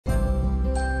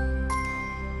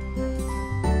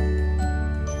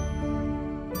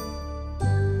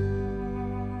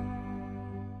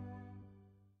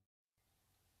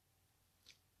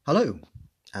Hello,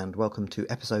 and welcome to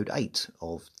episode 8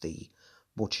 of the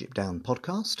Watership Down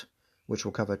podcast, which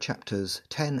will cover chapters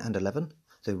 10 and 11,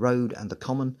 the road and the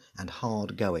common, and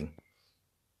hard going.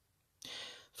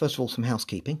 First of all, some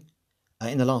housekeeping.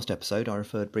 In the last episode, I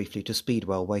referred briefly to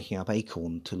Speedwell waking up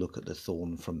Acorn to look at the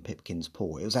thorn from Pipkin's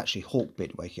paw. It was actually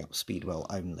Hawkbit waking up Speedwell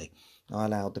only. I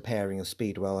allowed the pairing of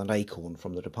Speedwell and Acorn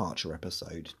from the departure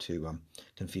episode to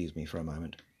confuse me for a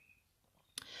moment.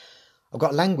 I've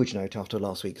got a language note after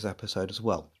last week's episode as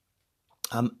well.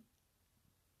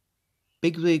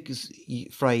 Bigwig's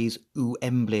phrase, "u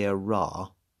emblia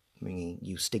ra," meaning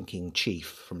 "you stinking chief,"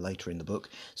 from later in the book,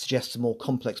 suggests a more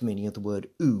complex meaning of the word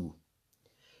 "u,"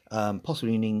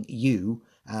 possibly meaning you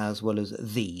as well as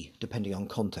 "the," depending on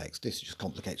context. This just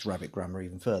complicates rabbit grammar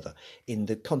even further. In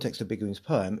the context of Bigwig's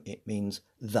poem, it means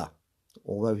 "the,"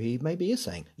 although he maybe is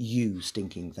saying "you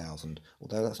stinking thousand,"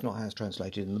 although that's not how it's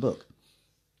translated in the book.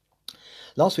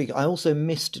 Last week I also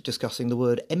missed discussing the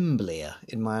word emblia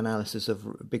in my analysis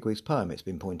of Bigwig's poem, it's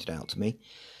been pointed out to me.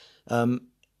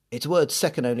 It's a word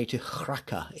second only to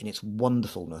hraka in its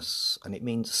wonderfulness, and it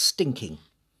means stinking.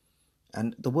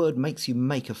 And the word makes you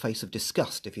make a face of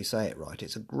disgust if you say it right.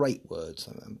 It's a great word,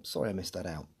 so I'm sorry I missed that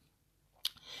out.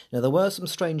 Now, there were some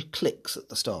strange clicks at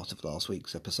the start of last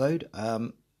week's episode.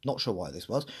 Not sure why this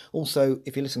was. Also,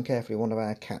 if you listen carefully, one of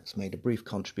our cats made a brief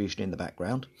contribution in the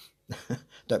background.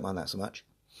 Don't mind that so much.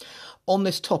 On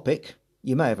this topic,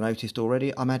 you may have noticed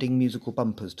already, I'm adding musical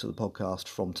bumpers to the podcast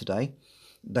from today.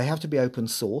 They have to be open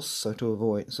source so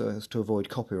as to avoid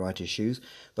copyright issues,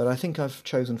 but I think I've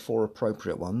chosen 4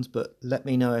 appropriate ones, but let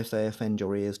me know if they offend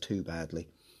your ears too badly.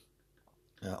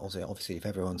 Obviously, if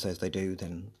everyone says they do,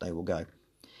 then they will go.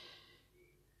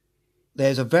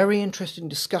 There's a very interesting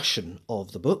discussion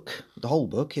of the book, the whole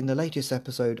book, in the latest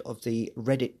episode of the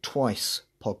Read It Twice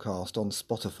podcast on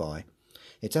Spotify.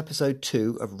 It's episode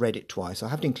 2 of Read It Twice. I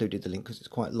haven't included the link because it's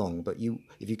quite long, but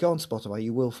if you go on Spotify,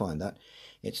 you will find that.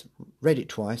 It's Read It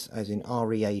Twice, as in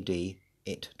R-E-A-D,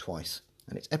 it twice.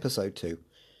 And it's episode 2.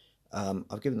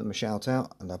 I've given them a shout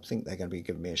out, and I think they're going to be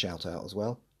giving me a shout out as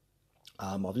well.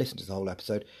 I've listened to the whole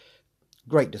episode.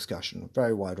 Great discussion,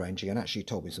 very wide-ranging, and actually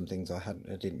told me some things I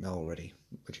didn't know already,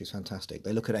 which is fantastic.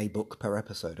 They look at a book per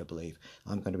episode, I believe.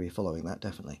 I'm going to be following that,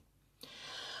 definitely.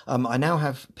 I now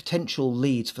have potential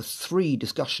leads for 3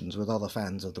 discussions with other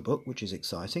fans of the book, which is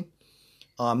exciting.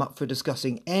 I'm up for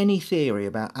discussing any theory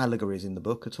about allegories in the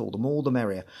book at all, the more the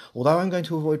merrier. Although I'm going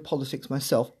to avoid politics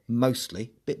myself, mostly,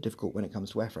 a bit difficult when it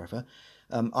comes to Efrafa,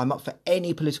 I'm up for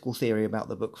any political theory about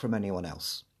the book from anyone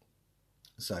else.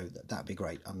 So that'd be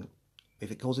great.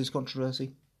 If it causes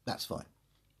controversy, that's fine.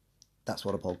 That's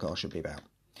what a podcast should be about.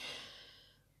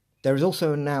 There is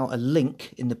also now a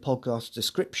link in the podcast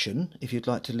description if you'd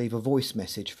like to leave a voice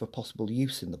message for possible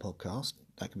use in the podcast.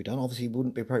 That can be done. Obviously, it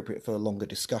wouldn't be appropriate for longer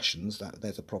discussions.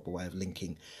 There's a proper way of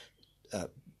linking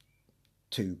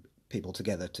 2 people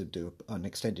together to do an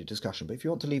extended discussion. But if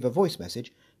you want to leave a voice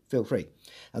message, feel free.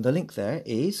 And the link there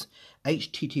is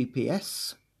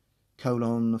https://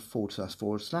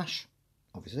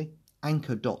 obviously,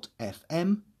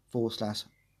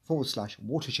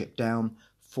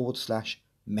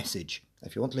 anchor.fm/watershipdown/message.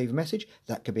 If you want to leave a message,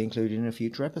 that could be included in a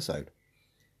future episode.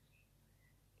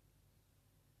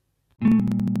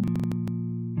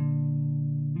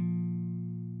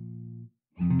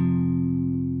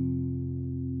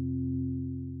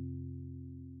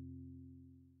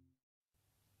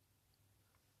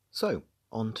 So,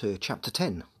 on to Chapter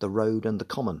 10, The Road and the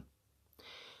Common.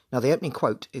 Now, the opening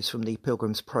quote is from the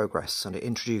Pilgrim's Progress, and it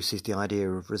introduces the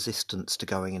idea of resistance to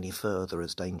going any further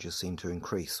as dangers seem to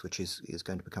increase, which is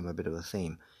going to become a bit of a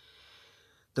theme.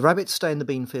 The rabbits stay in the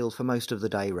beanfield for most of the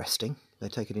day resting. They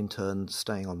take it in turns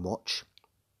staying on watch.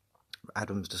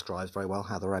 Adams describes very well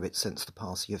how the rabbits sense the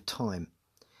passing of time.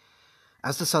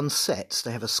 As the sun sets,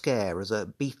 they have a scare as a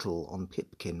beetle on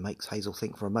Pipkin makes Hazel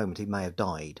think for a moment he may have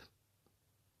died.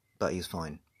 But he's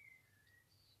fine.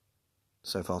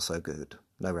 So far so good.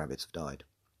 No rabbits have died.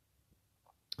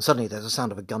 Suddenly there's a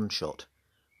sound of a gunshot.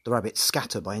 The rabbits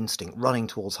scatter by instinct, running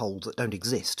towards holes that don't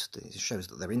exist. It shows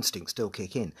that their instincts still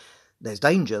kick in. There's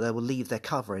danger, they will leave their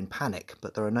cover in panic,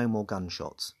 but there are no more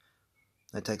gunshots.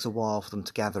 It takes a while for them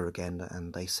to gather again,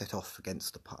 and they set off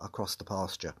across the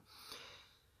pasture.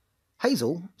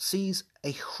 Hazel sees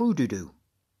a hrududu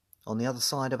on the other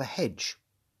side of a hedge.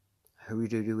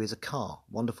 Hrududu is a car,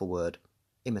 wonderful word,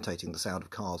 imitating the sound of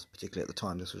cars, particularly at the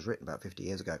time this was written, about 50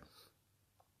 years ago.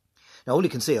 Now, all he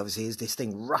can see, obviously, is this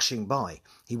thing rushing by.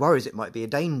 He worries it might be a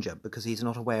danger because he's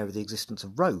not aware of the existence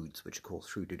of roads, which, of course,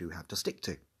 hrududu have to stick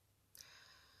to.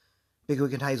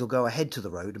 Bigwig and Hazel go ahead to the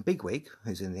road, and Bigwig,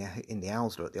 who's in the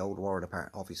Owsla at the old warren,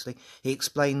 obviously, he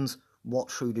explains what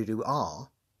hrududu are,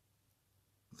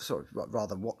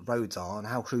 rather what roads are and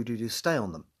how hrududu stay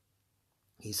on them.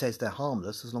 He says they're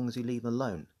harmless as long as you leave them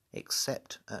alone,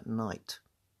 except at night.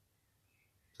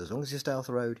 So as long as you stay off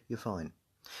the road, you're fine.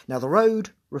 Now the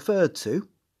road referred to,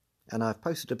 and I've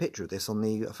posted a picture of this on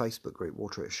the Facebook group,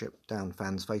 Watership Down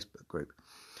Fans Facebook group.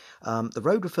 The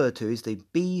road referred to is the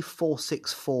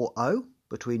B4640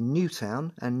 between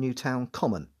Newtown and Newtown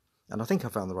Common. And I think I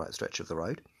found the right stretch of the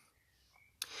road.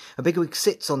 A bigwig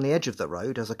sits on the edge of the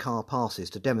road as a car passes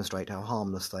to demonstrate how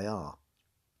harmless they are.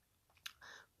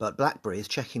 But Blackberry is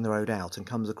checking the road out and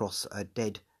comes across a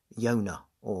dead Yona,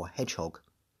 or hedgehog.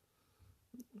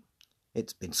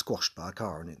 It's been squashed by a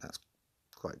car, and that's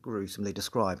quite gruesomely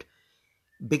described.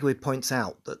 Bigwig points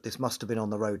out that this must have been on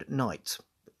the road at night.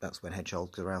 That's when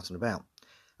hedgehogs are out and about.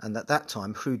 And at that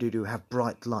time, hrududu have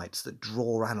bright lights that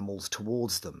draw animals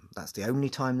towards them. That's the only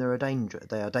time they are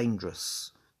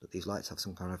dangerous. That these lights have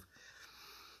some kind of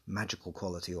magical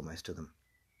quality almost to them.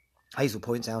 Hazel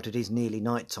points out it is nearly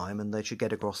night time and they should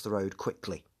get across the road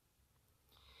quickly.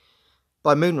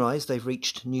 By moonrise, they've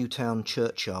reached Newtown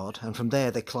churchyard, and from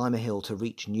there they climb a hill to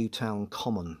reach Newtown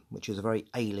Common, which is a very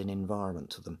alien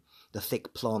environment to them. The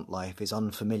thick plant life is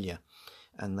unfamiliar,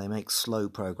 and they make slow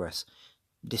progress.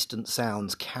 Distant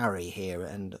sounds carry here,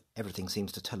 and everything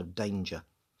seems to tell of danger.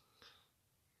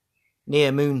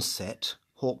 Near moonset,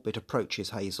 Hawkbit approaches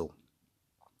Hazel.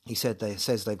 He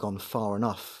says they've gone far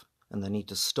enough, and they need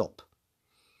to stop.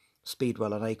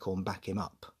 Speedwell and Acorn back him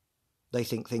up. They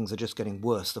think things are just getting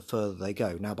worse the further they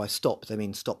go. Now by stop, they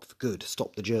mean stop for good,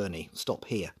 stop the journey, stop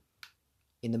here.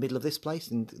 In the middle of this place,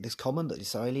 in this common that is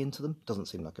so alien to them, doesn't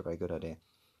seem like a very good idea.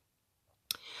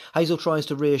 Hazel tries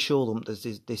to reassure them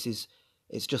that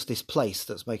it's just this place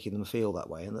that's making them feel that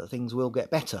way and that things will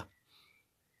get better.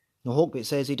 Now Hawkbit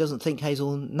says he doesn't think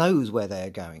Hazel knows where they're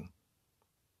going.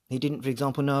 He didn't, for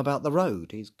example, know about the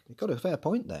road. He's got a fair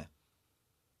point there.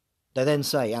 They then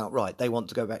say outright they want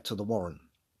to go back to the warren.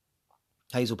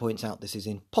 Hazel points out this is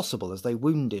impossible as they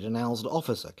wounded an Owsla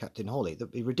officer, Captain Holly. That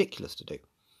would be ridiculous to do.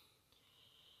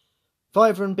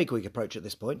 Fiver and Bigwig approach at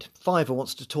this point. Fiver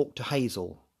wants to talk to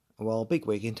Hazel, while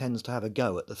Bigwig intends to have a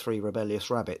go at the three rebellious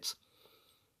rabbits.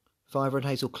 Fiver and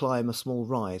Hazel climb a small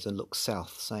rise and look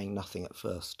south, saying nothing at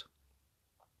first.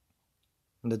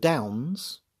 And the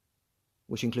Downs,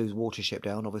 which includes Watership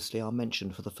Down, obviously, are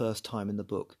mentioned for the first time in the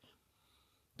book.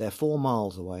 They're 4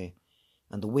 miles away,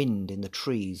 and the wind in the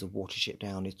trees of Watership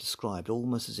Down is described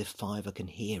almost as if Fiver can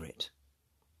hear it.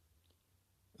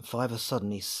 And Fiver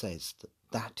suddenly says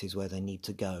that is where they need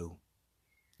to go,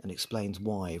 and explains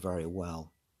why very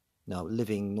well. Now,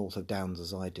 living north of Downs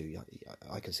as I do,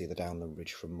 I can see the downland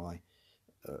ridge from my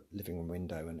living room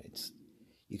window, and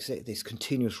you can see this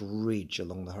continuous ridge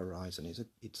along the horizon.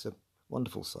 It's a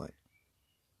wonderful sight.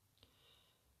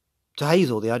 To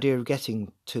Hazel, the idea of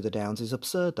getting to the Downs is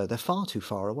absurd, though. They're far too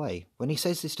far away. When he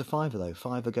says this to Fiver, though,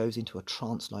 Fiver goes into a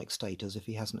trance-like state as if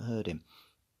he hasn't heard him.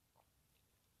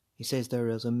 He says there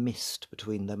is a mist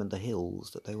between them and the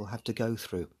hills that they will have to go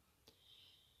through.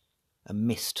 A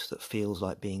mist that feels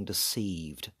like being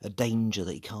deceived, a danger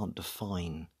that he can't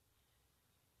define.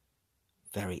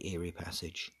 Very eerie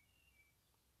passage.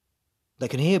 They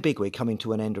can hear Bigwig coming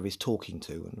to an end of his talking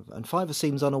to, and Fiver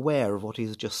seems unaware of what he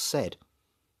has just said.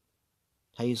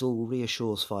 Hazel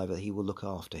reassures Fiver that he will look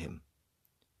after him.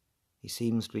 He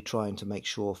seems to be trying to make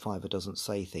sure Fiver doesn't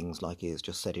say things like he has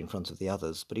just said in front of the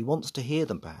others, but he wants to hear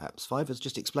them perhaps. Fiver's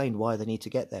just explained why they need to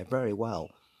get there very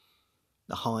well.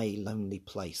 A high, lonely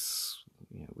place,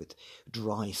 with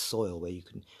dry soil where you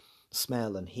can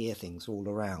smell and hear things all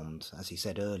around, as he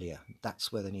said earlier.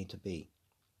 That's where they need to be.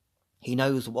 He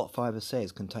knows that what Fiver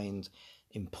says contains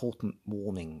important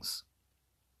warnings.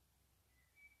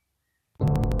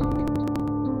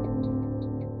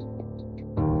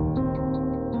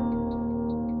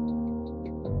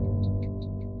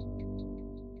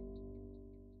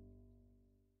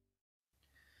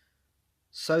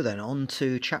 So then, on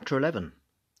to Chapter 11,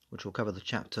 which will cover the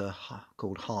chapter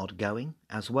called Hard Going,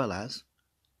 as well as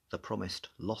the promised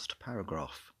lost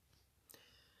paragraph.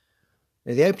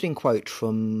 Now, the opening quote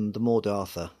from the Maud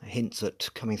Arthur hints at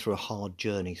coming through a hard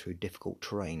journey through difficult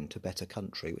terrain to better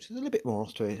country, which is a little bit more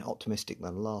optimistic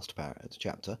than the last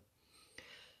chapter.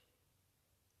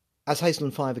 As Hazel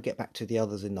and Fiver get back to the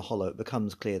others in the hollow, it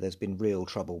becomes clear there's been real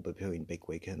trouble between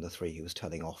Bigwig and the 3 he was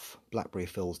telling off. Blackberry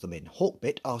fills them in.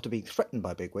 Hawkbit, after being threatened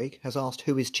by Bigwig, has asked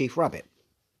who is Chief Rabbit,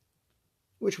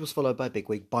 which was followed by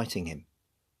Bigwig biting him.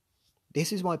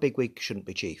 This is why Bigwig shouldn't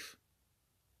be chief,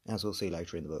 as we'll see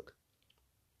later in the book.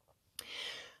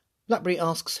 Blackberry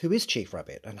asks who is Chief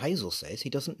Rabbit, and Hazel says he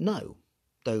doesn't know,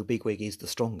 though Bigwig is the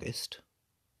strongest.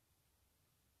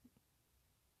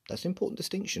 That's an important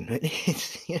distinction.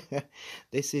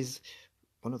 This is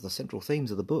one of the central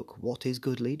themes of the book. What is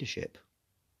good leadership?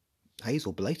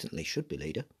 Hazel blatantly should be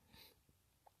leader,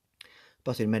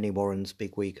 but in many warrens,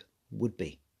 Bigwig would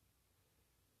be.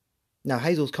 Now,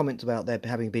 Hazel's comments about there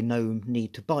having been no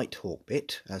need to bite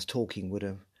Hawkbit, as talking would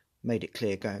have made it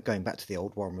clear going back to the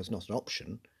old warren was not an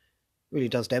option, really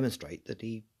does demonstrate that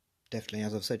he definitely,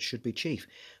 as I've said, should be chief.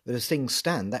 But as things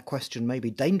stand, that question may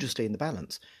be dangerously in the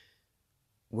balance.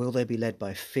 Will they be led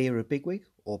by fear of Bigwig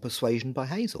or persuasion by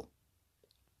Hazel?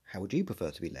 How would you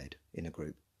prefer to be led in a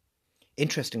group?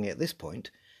 Interestingly, at this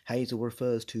point, Hazel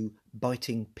refers to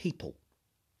biting people.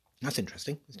 That's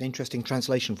interesting. It's an interesting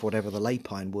translation for whatever the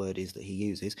Lapine word is that he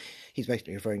uses. He's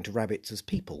basically referring to rabbits as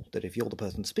people, that if you're the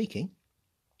person speaking,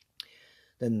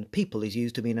 then people is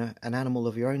used to mean an animal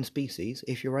of your own species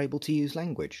if you're able to use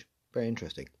language. Very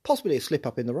interesting. Possibly a slip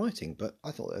up in the writing, but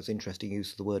I thought that was interesting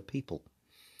use of the word people.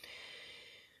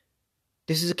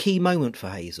 This is a key moment for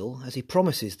Hazel, as he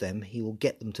promises them he will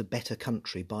get them to better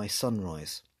country by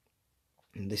sunrise.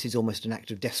 And this is almost an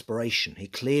act of desperation. He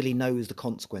clearly knows the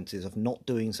consequences of not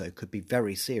doing so could be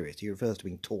very serious. He refers to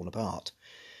being torn apart.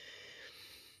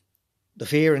 The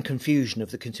fear and confusion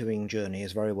of the continuing journey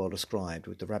is very well described,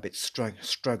 with the rabbits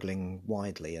struggling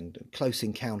widely and close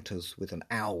encounters with an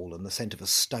owl and the scent of a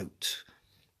stoat.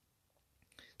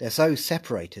 They're so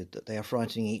separated that they are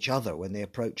frightening each other when they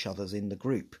approach others in the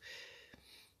group,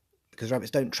 because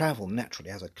rabbits don't travel naturally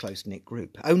as a close-knit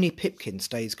group. Only Pipkin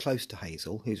stays close to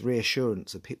Hazel, whose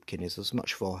reassurance of Pipkin is as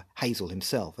much for Hazel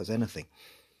himself as anything.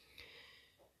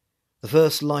 The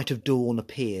first light of dawn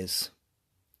appears,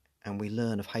 and we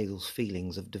learn of Hazel's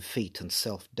feelings of defeat and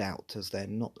self-doubt, as they're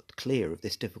not clear of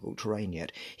this difficult terrain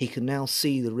yet. He can now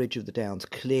see the ridge of the downs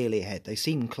clearly ahead. They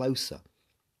seem closer.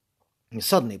 And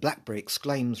suddenly Blackberry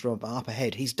exclaims from up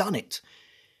ahead, "He's done it!"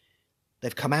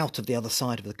 They've come out of the other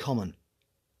side of the common,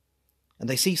 and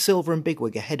they see Silver and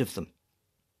Bigwig ahead of them.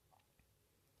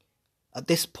 At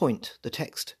this point, the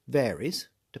text varies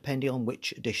depending on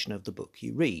which edition of the book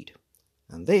you read.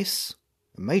 And this,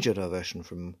 a major diversion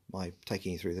from my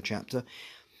taking you through the chapter,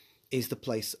 is the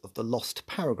place of the lost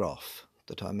paragraph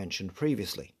that I mentioned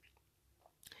previously.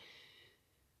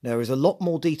 There is a lot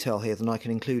more detail here than I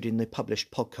can include in the published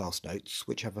podcast notes,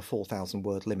 which have a 4,000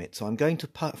 word limit, so I'm going to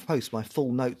post my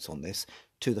full notes on this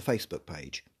to the Facebook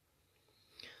page.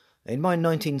 In my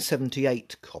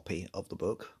 1978 copy of the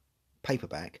book,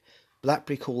 paperback,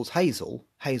 Blackberry calls Hazel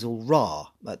Ra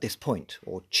at this point,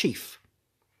 or Chief.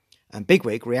 And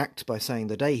Bigwig reacts by saying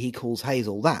the day he calls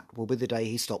Hazel that will be the day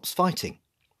he stops fighting.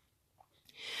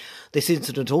 This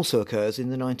incident also occurs in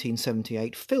the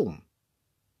 1978 film.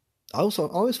 I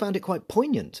always found it quite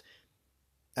poignant,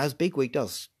 as Bigwig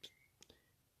does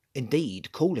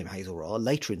indeed call him Hazel Ra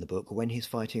later in the book when his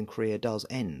fighting career does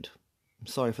end. I'm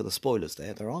sorry for the spoilers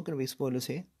there. There are going to be spoilers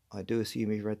here. I do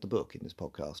assume you've read the book in this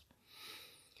podcast.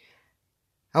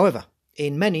 However,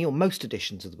 in many or most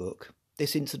editions of the book,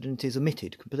 this incident is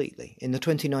omitted completely. In the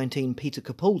 2019 Peter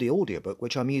Capaldi audiobook,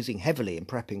 which I'm using heavily in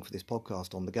prepping for this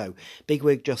podcast on the go,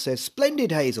 Bigwig just says,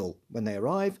 "Splendid, Hazel," when they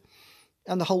arrive,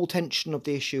 and the whole tension of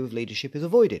the issue of leadership is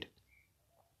avoided.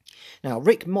 Now,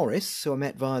 Rick Morris, who I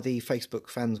met via the Facebook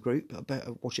fans group,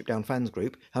 Watership Down fans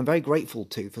group, I'm very grateful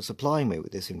to for supplying me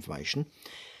with this information,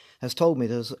 has told me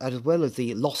that as well as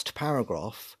the lost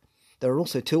paragraph, there are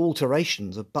also 2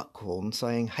 alterations of Buckhorn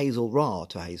saying Hazel Ra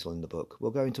to Hazel in the book.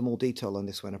 We'll go into more detail on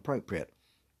this when appropriate.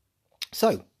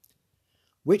 So,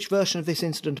 which version of this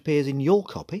incident appears in your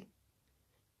copy?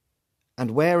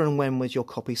 And where and when was your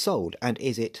copy sold? And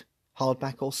is it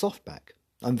hardback or softback?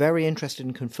 I'm very interested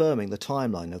in confirming the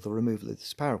timeline of the removal of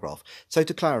this paragraph. So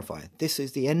to clarify, this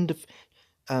is the end of,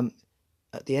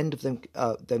 at the end of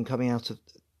them coming out of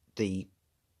the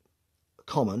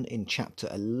common in chapter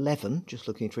 11, just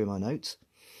looking through my notes.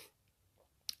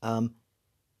 I'm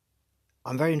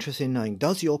very interested in knowing,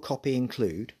 does your copy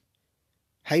include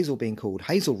Hazel being called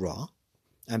Hazel Ra,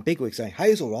 and Bigwig saying,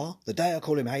 "Hazel Ra, the day I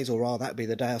call him Hazel Ra, that'll be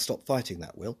the day I stop fighting,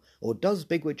 that will"? Or does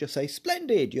Bigwig just say,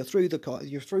 "Splendid, you're through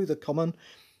the common,"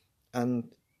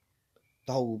 and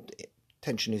the whole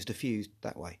tension is diffused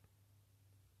that way?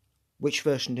 Which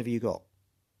version have you got?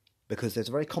 Because there's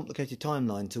a very complicated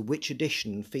timeline to which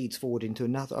edition feeds forward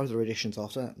into other editions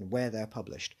after that and where they're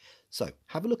published. So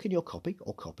have a look in your copy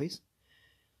or copies.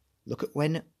 Look at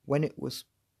when it was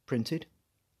printed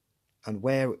and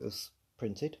where it was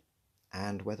printed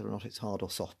and whether or not it's hard or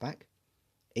softback.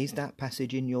 Is that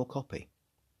passage in your copy?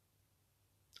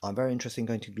 I'm very interested in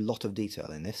going into a lot of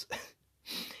detail in this.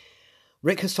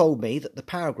 Rick has told me that the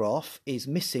paragraph is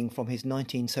missing from his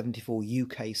 1974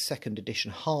 UK 2nd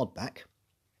edition hardback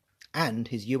and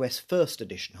his US 1st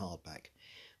edition hardback,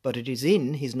 but it is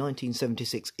in his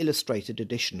 1976 illustrated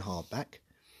edition hardback,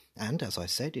 and, as I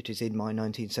said, it is in my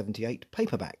 1978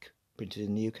 paperback, printed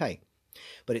in the UK,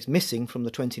 but it's missing from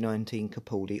the 2019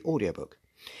 Capaldi audiobook.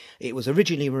 It was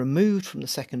originally removed from the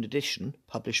second edition,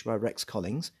 published by Rex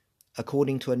Collings,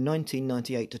 according to a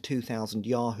 1998 to 2000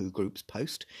 Yahoo Groups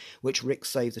post, which Rick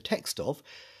saved the text of,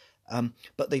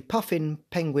 but the Puffin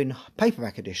Penguin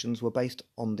paperback editions were based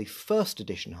on the first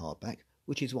edition hardback,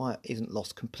 which is why it isn't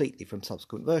lost completely from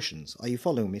subsequent versions. Are you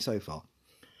following me so far?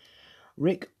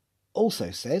 Rick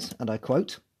also says, and I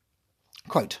quote,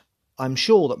 "I'm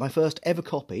sure that my first ever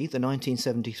copy, the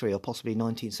 1973 or possibly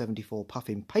 1974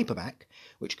 Puffin paperback,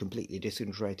 which completely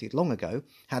disintegrated long ago,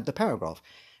 had the paragraph,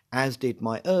 as did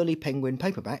my early Penguin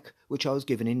paperback, which I was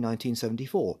given in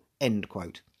 1974, end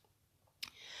quote."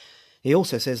 He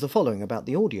also says the following about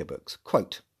the audiobooks,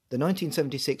 quote, "The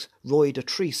 1976 Roy de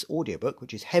Treese audiobook,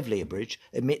 which is heavily abridged,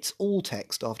 omits all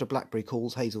text after Blackberry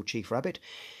calls Hazel Chief Rabbit,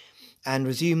 and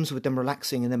resumes with them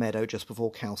relaxing in the meadow just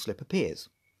before Cowslip appears.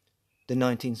 The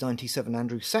 1997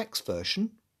 Andrew Sachs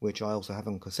version, which I also have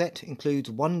on cassette,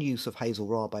 includes one use of Hazel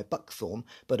Ra by Buckthorn,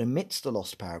 but omits the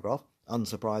lost paragraph,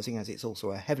 unsurprising as it's also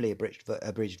a heavily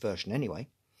abridged version anyway.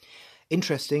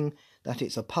 Interesting that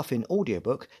it's a Puffin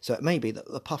audiobook, so it may be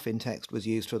that the Puffin text was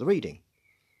used for the reading.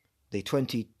 The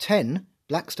 2010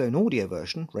 Blackstone audio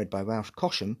version, read by Ralph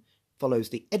Cosham, follows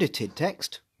the edited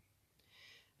text,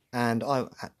 and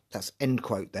that's end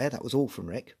quote there, that was all from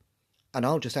Rick. And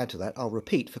I'll just add to that, I'll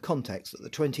repeat for context that the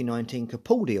 2019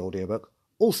 Capaldi audiobook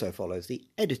also follows the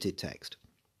edited text.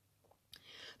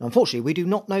 Now, unfortunately, we do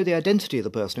not know the identity of the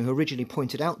person who originally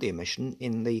pointed out the omission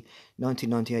in the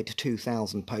 1998 to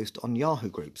 2000 post on Yahoo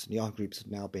Groups. And Yahoo Groups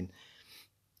have now been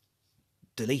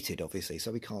deleted, obviously,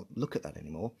 so we can't look at that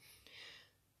anymore.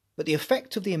 But the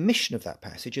effect of the omission of that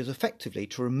passage is effectively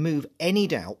to remove any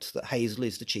doubt that Hazel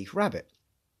is the Chief Rabbit.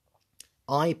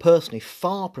 I personally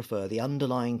far prefer the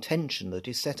underlying tension that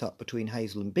is set up between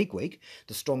Hazel and Bigwig,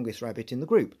 the strongest rabbit in the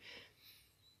group.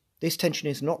 This tension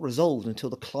is not resolved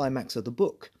until the climax of the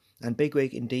book, and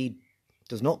Bigwig indeed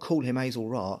does not call him Hazel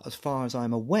Ra, as far as I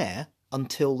am aware,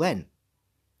 until then.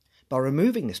 By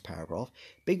removing this paragraph,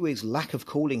 Bigwig's lack of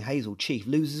calling Hazel Chief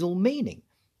loses all meaning.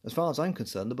 As far as I'm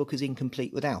concerned, the book is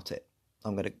incomplete without it.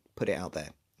 I'm going to put it out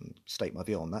there and state my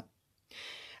view on that.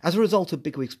 As a result of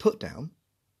Bigwig's put-down,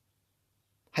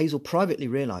 Hazel privately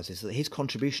realises that his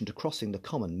contribution to crossing the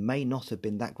common may not have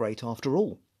been that great after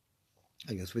all.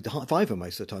 I guess with Fiver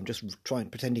most of the time, just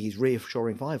pretending he's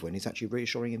reassuring Fiver when he's actually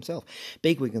reassuring himself.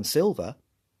 Bigwig and Silver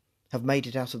have made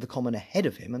it out of the common ahead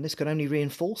of him, and this can only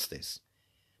reinforce this.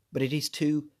 But it is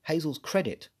to Hazel's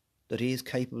credit that he is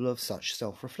capable of such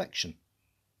self-reflection.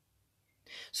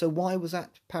 So why was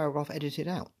that paragraph edited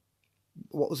out?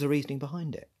 What was the reasoning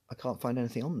behind it? I can't find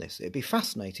anything on this. It'd be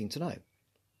fascinating to know.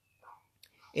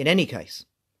 In any case,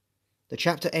 the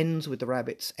chapter ends with the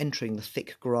rabbits entering the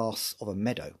thick grass of a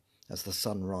meadow as the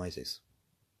sun rises.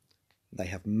 They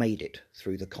have made it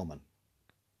through the common.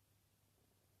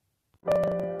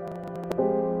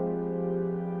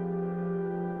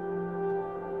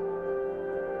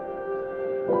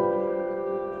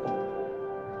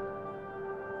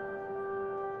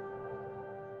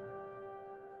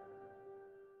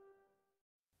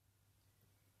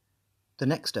 The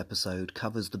next episode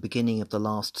covers the beginning of the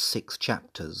last 6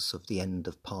 chapters of the end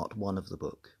of part 1 of the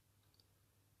book.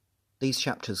 These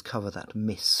chapters cover that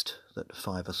mist that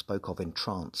Fiver spoke of in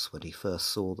trance when he first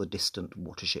saw the distant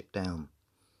Watership down.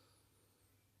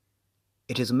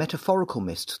 It is a metaphorical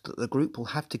mist that the group will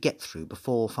have to get through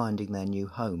before finding their new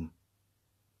home.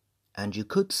 And you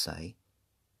could say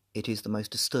it is the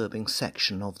most disturbing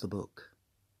section of the book.